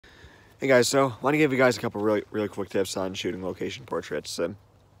Hey guys, so I want to give you guys a couple really quick tips on shooting location portraits.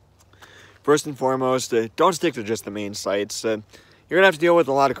 First and foremost, don't stick to just the main sites. You're gonna have to deal with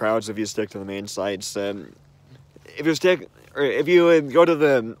a lot of crowds if you stick to the main sites. If you go to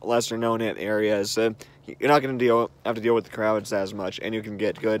the lesser known areas, you're not gonna have to deal with the crowds as much, and you can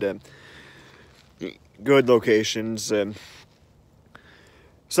get good locations.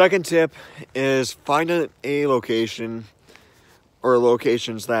 Second tip is find a location or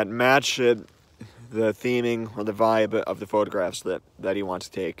locations that match the theming or the vibe of the photographs that you want to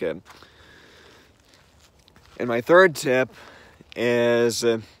take. And my third tip is,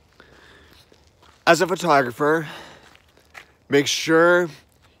 as a photographer, make sure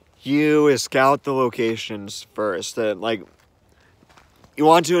you scout the locations first. You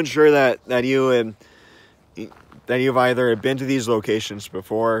want to ensure that you've either been to these locations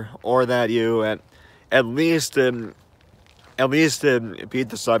before, or that you at least beat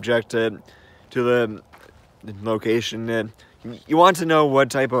the subject to the location. You want to know what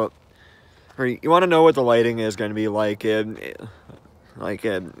type of, or you want to know what the lighting is going to be like.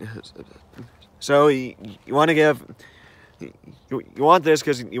 So you want to you want this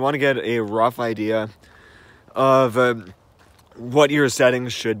because you want to get a rough idea of what your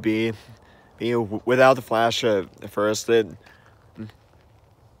settings should be without the flash first.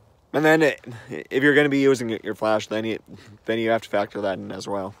 And then if you're going to be using your flash, then you have to factor that in as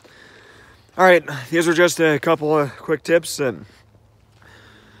well. All right, these are just a couple of quick tips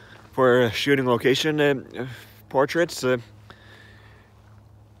for shooting location portraits.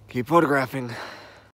 Keep photographing.